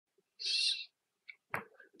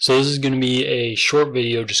So this is going to be a short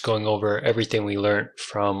video just going over everything we learned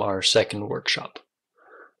from our second workshop.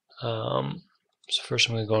 So first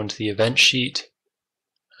I'm going to go into the event sheet.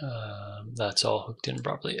 That's all hooked in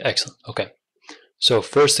properly. Excellent. Okay. So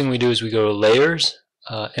first thing we do is we go to layers,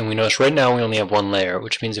 and we notice right now we only have one layer,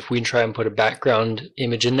 which means if we try and put a background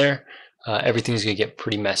image in there, everything's going to get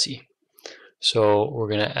pretty messy. So we're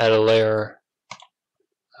going to add a layer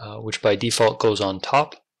which by default goes on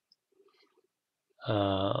top.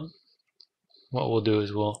 What we'll do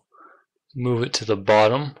is we'll move it to the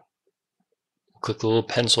bottom. We'll click the little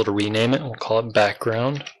pencil to rename it. We'll call it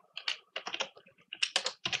background.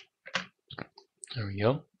 There we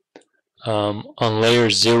go. On layer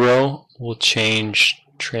 0, we'll change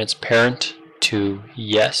transparent to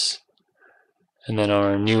yes. And then on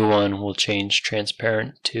our new one, we'll change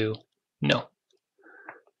transparent to no.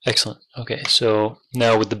 Excellent. Okay, so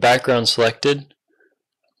now with the background selected,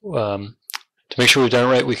 to make sure we've done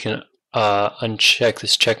it right, we can uncheck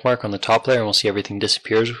this check mark on the top layer and we'll see everything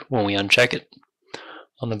disappears when we uncheck it.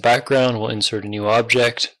 On the background, we'll insert a new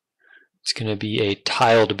object. It's going to be a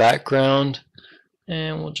tiled background,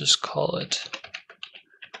 and we'll just call it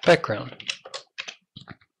background.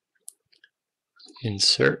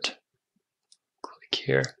 Insert. Click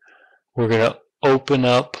here. We're going to open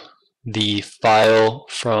up the file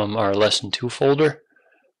from our lesson 2 folder.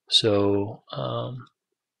 So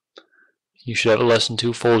you should have a lesson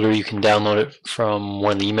 2 folder. You can download it from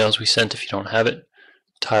one of the emails we sent if you don't have it.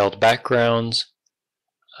 Tiled backgrounds,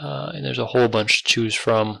 and there's a whole bunch to choose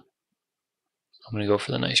from. I'm going to go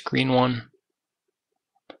for the nice green one.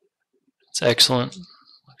 It's excellent.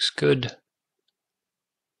 Looks good.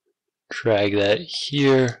 Drag that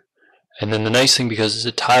here. And then the nice thing, because it's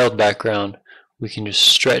a tiled background, we can just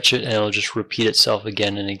stretch it and it'll just repeat itself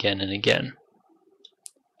again and again and again.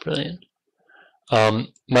 Brilliant.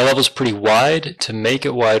 My level's pretty wide. To make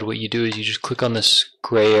it wide, what you do is you just click on this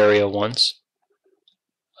gray area once.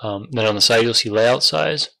 Then on the side you'll see layout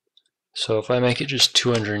size. So if I make it just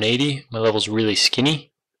 280, my level's really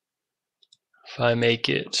skinny. If I make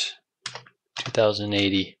it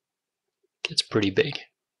 2080, it gets pretty big.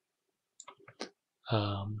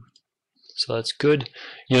 So that's good.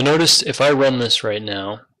 You'll notice if I run this right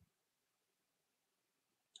now,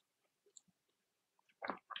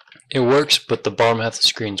 it works, but the bottom half of the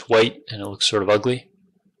screen's white and it looks sort of ugly.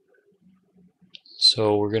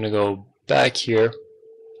 So we're going to go back here,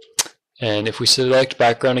 and if we select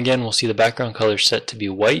background again, we'll see the background color set to be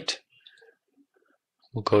white.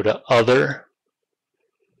 We'll go to other,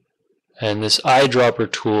 and this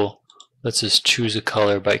eyedropper tool lets us choose a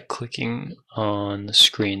color by clicking on the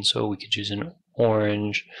screen. So we could choose an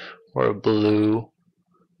orange or a blue,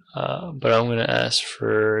 but I'm going to ask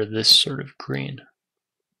for this sort of green.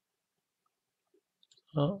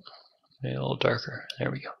 Oh, maybe a little darker.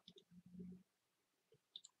 There we go.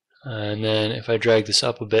 And then if I drag this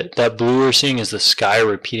up a bit, that blue we're seeing is the sky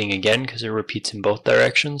repeating again because it repeats in both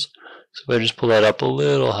directions. So if I just pull that up a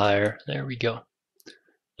little higher, there we go.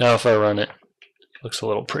 Now if I run it, it looks a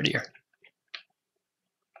little prettier.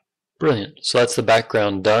 Brilliant. So that's the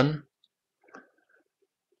background done.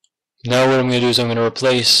 Now what I'm going to do is I'm going to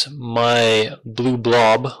replace my blue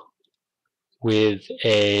blob with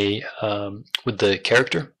a with the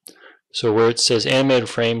character. So where it says animated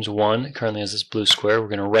frames 1, it currently has this blue square. We're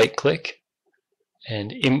going to right click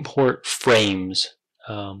and import frames,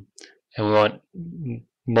 and we want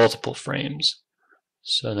multiple frames.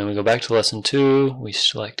 So then we go back to lesson 2, we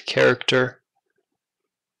select character,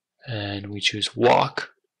 and we choose walk,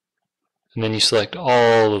 and then you select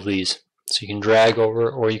all of these. So you can drag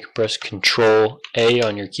over, or you can press Control A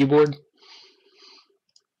on your keyboard.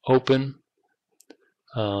 Open.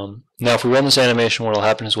 Now if we run this animation, what will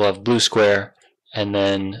happen is we'll have blue square and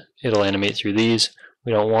then it'll animate through these.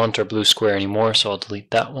 We don't want our blue square anymore, so I'll delete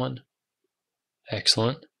that one.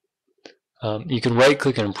 Excellent. You can right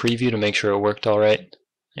click and preview to make sure it worked alright.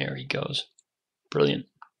 There he goes. Brilliant.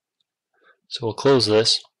 So we'll close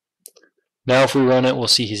this. Now if we run it, we'll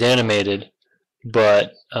see he's animated,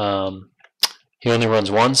 but he only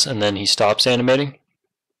runs once and then he stops animating.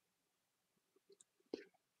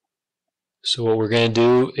 So what we're going to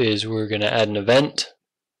do is we're going to add an event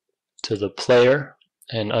to the player,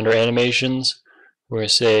 and under animations we're going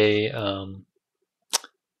to say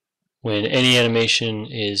when any animation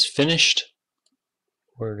is finished,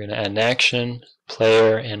 we're going to add an action,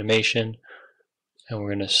 player, animation, and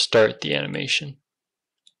we're going to start the animation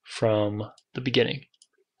from the beginning.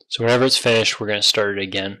 So whenever it's finished, we're going to start it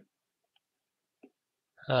again.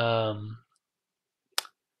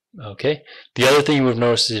 Okay. The other thing you would have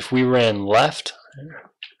noticed is if we ran left,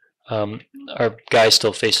 our guy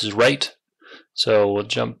still faces right. So we'll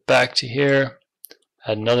jump back to here,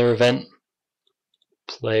 add another event,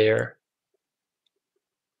 player,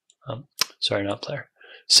 sorry, not player,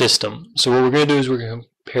 system. So what we're going to do is we're going to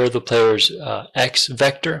compare the player's x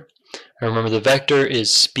vector. And remember, the vector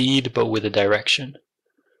is speed but with a direction.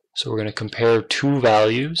 So we're going to compare two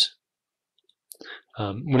values.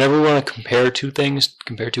 Whenever we want to compare two things,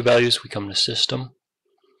 compare two values, we come to system.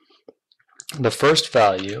 The first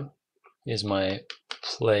value is my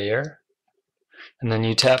player, and then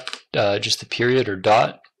you tap just the period or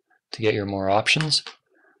dot to get your more options,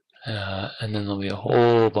 and then there'll be a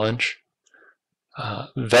whole bunch.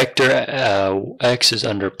 Vector x is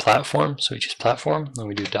under platform, so we choose platform, then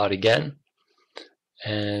we do dot again,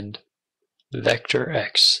 and vector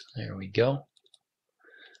x, there we go.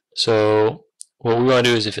 So what we want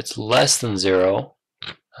to do is if it's less than 0,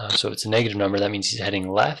 so if it's a negative number, that means he's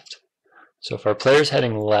heading left. So if our player's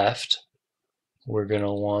heading left, we're going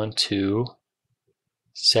to want to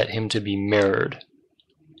set him to be mirrored.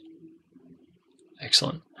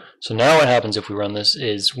 Excellent. So now what happens if we run this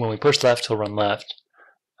is when we push left, he'll run left.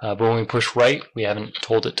 But when we push right, we haven't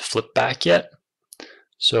told it to flip back yet.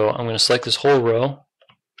 So I'm going to select this whole row,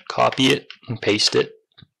 copy it, and paste it.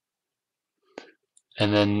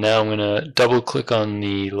 And then now I'm going to double click on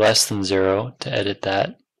the less than 0 to edit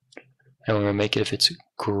that. And we're going to make it if it's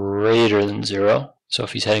greater than 0. So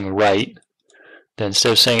if he's heading right, then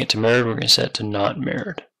instead of saying it to mirrored, we're going to set it to not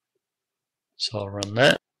mirrored. So I'll run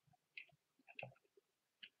that.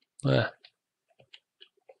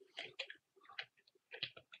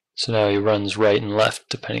 So now he runs right and left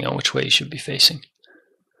depending on which way he should be facing.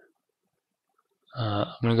 I'm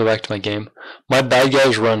going to go back to my game. My bad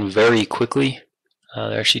guys run very quickly.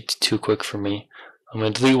 They're actually too quick for me. I'm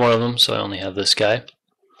going to delete one of them, so I only have this guy.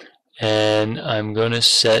 And I'm going to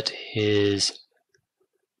set his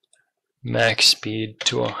max speed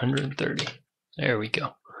to 130. There we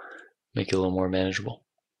go. Make it a little more manageable.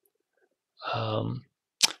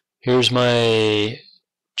 Here's my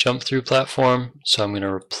jump through platform, so I'm going to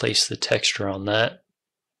replace the texture on that.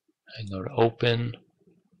 I go to open.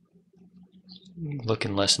 Look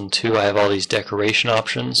in lesson 2. I have all these decoration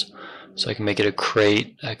options. So I can make it a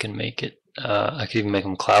crate, I can make it, I could even make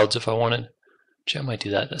them clouds if I wanted. Actually, I might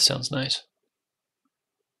do that, that sounds nice.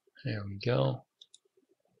 There we go.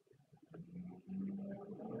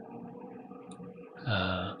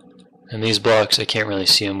 And these blocks, I can't really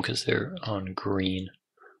see them because they're on green.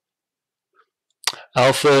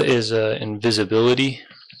 Alpha is invisibility,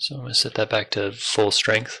 so I'm going to set that back to full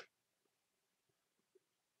strength.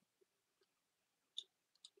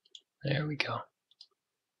 There we go.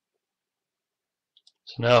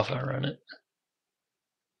 So now if I run it,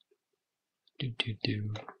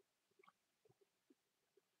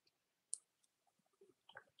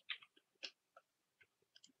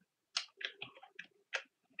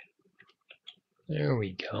 there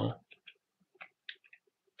we go.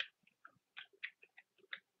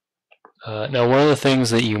 Now one of the things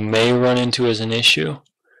that you may run into as an issue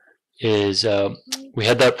is we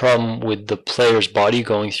had that problem with the player's body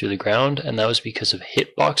going through the ground, and that was because of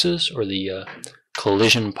hitboxes, or the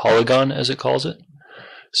collision polygon as it calls it.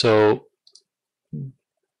 So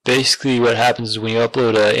basically what happens is when you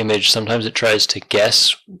upload an image, sometimes it tries to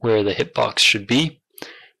guess where the hitbox should be,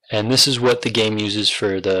 and this is what the game uses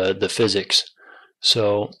for the physics.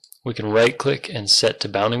 So we can right click and set to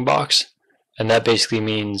bounding box, and that basically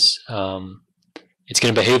means it's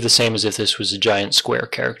going to behave the same as if this was a giant square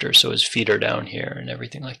character, so his feet are down here and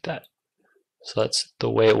everything like that. So that's the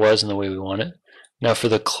way it was and the way we want it. Now for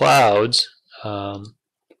the clouds, I'm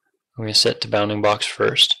going to set to bounding box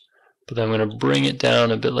first, but then I'm going to bring it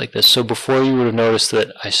down a bit like this. So before you would have noticed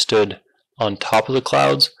that I stood on top of the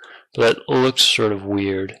clouds, but that looks sort of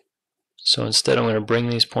weird. So instead I'm going to bring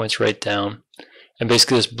these points right down, and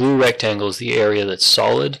basically this blue rectangle is the area that's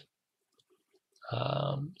solid.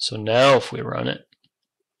 So now if we run it,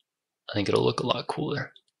 I think it'll look a lot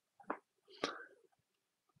cooler.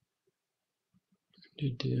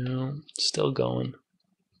 Still going.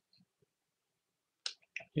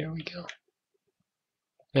 Here we go.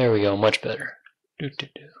 There we go, much better.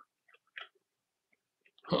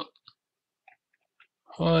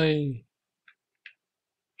 Hi.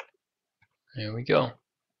 There we go.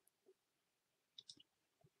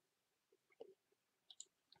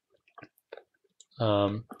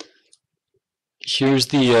 Here's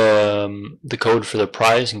the code for the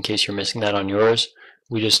prize in case you're missing that on yours.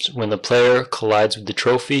 We just, when the player collides with the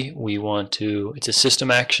trophy, we want to, it's a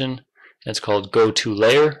system action, and it's called go to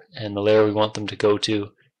layer, and the layer we want them to go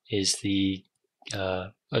to is the,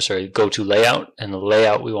 go to layout, and the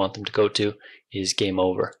layout we want them to go to is game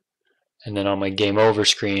over. And then on my game over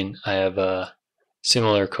screen, I have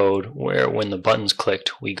similar code where when the button's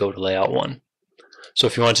clicked, we go to layout 1. So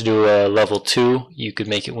if you want to do a level 2, you could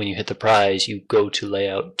make it when you hit the prize, you go to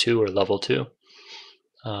layout 2 or level 2.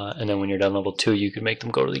 And then when you're done level 2, you can make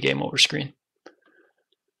them go to the game over screen.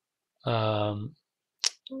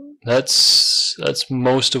 That's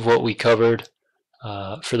most of what we covered.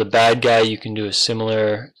 For the bad guy, you can do a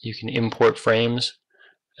similar, you can import frames.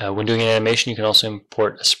 When doing an animation, you can also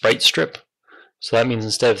import a sprite strip. So that means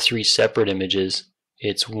instead of 3 separate images,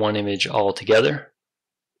 it's one image all together.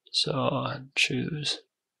 So I'll choose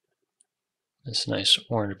this nice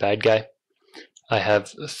orange bad guy. I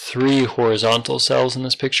have 3 horizontal cells in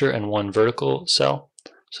this picture and 1 vertical cell.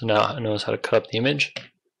 So now I know how to cut up the image.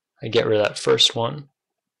 I get rid of that first one.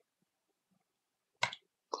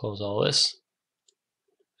 Close all this.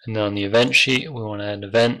 And then on the event sheet, we want to add an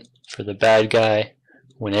event for the bad guy.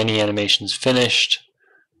 When any animation is finished,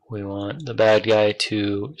 we want the bad guy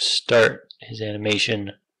to start his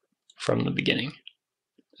animation from the beginning.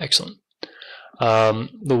 Excellent. The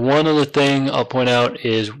one other thing I'll point out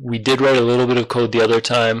is we did write a little bit of code the other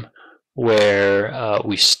time where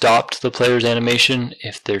we stopped the player's animation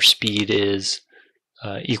if their speed is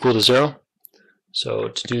equal to 0. So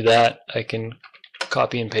to do that, I can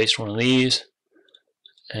copy and paste one of these,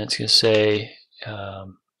 and it's going to say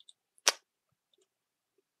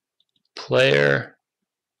player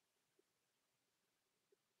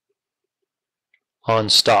on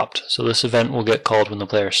stopped. So this event will get called when the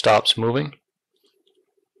player stops moving.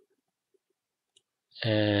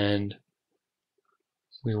 And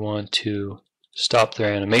we want to stop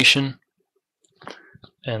their animation.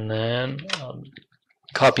 And then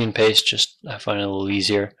copy and paste, just I find it a little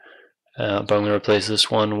easier. But I'm going to replace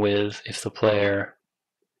this one with if the player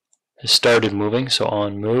has started moving, so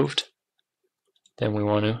on moved, then we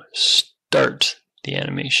want to start the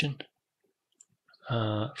animation.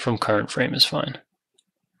 From current frame is fine.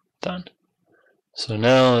 Done. So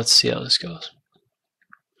now let's see how this goes.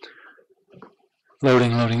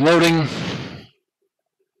 Loading, loading, loading.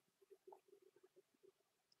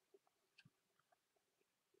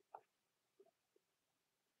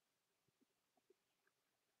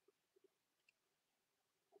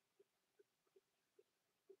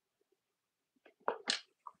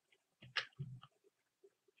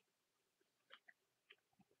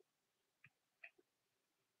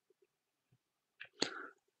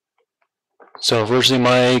 So unfortunately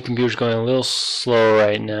my computer's going a little slow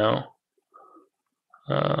right now.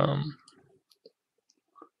 Let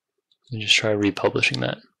me just try republishing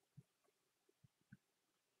that.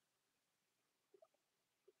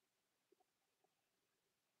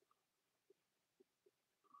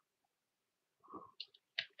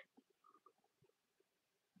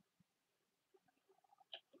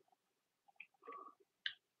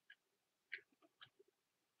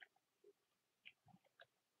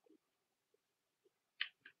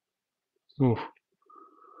 Ooh.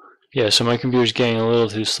 Yeah, so my computer's getting a little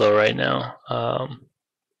too slow right now.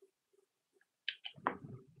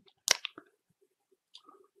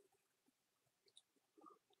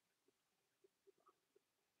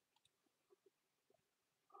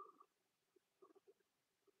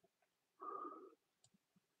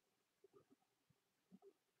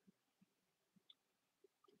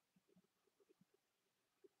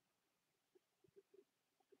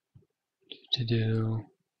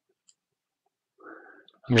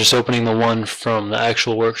 I'm just opening the one from the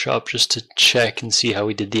actual workshop just to check and see how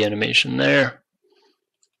we did the animation there.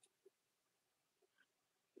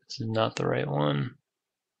 This is not the right one.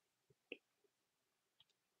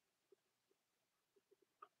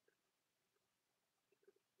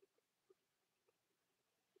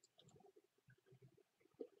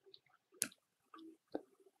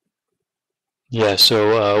 Yeah,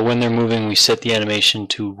 so when they're moving, we set the animation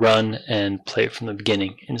to run and play from the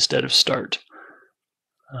beginning instead of start.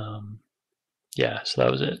 Yeah, so that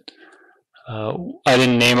was it. I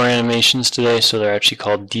didn't name our animations today, so they're actually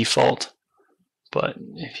called default. But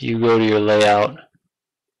if you go to your layout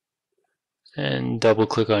and double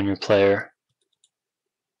click on your player,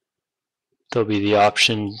 there'll be the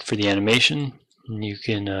option for the animation, and you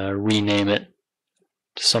can rename it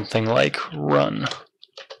to something like run.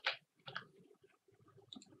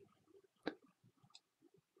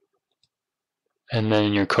 And then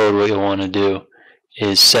in your code, what you'll want to do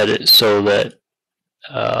is set it so that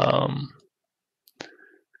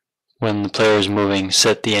when the player is moving,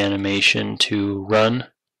 set the animation to run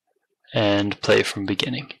and play from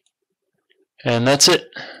beginning. And that's it.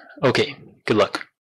 Okay, good luck.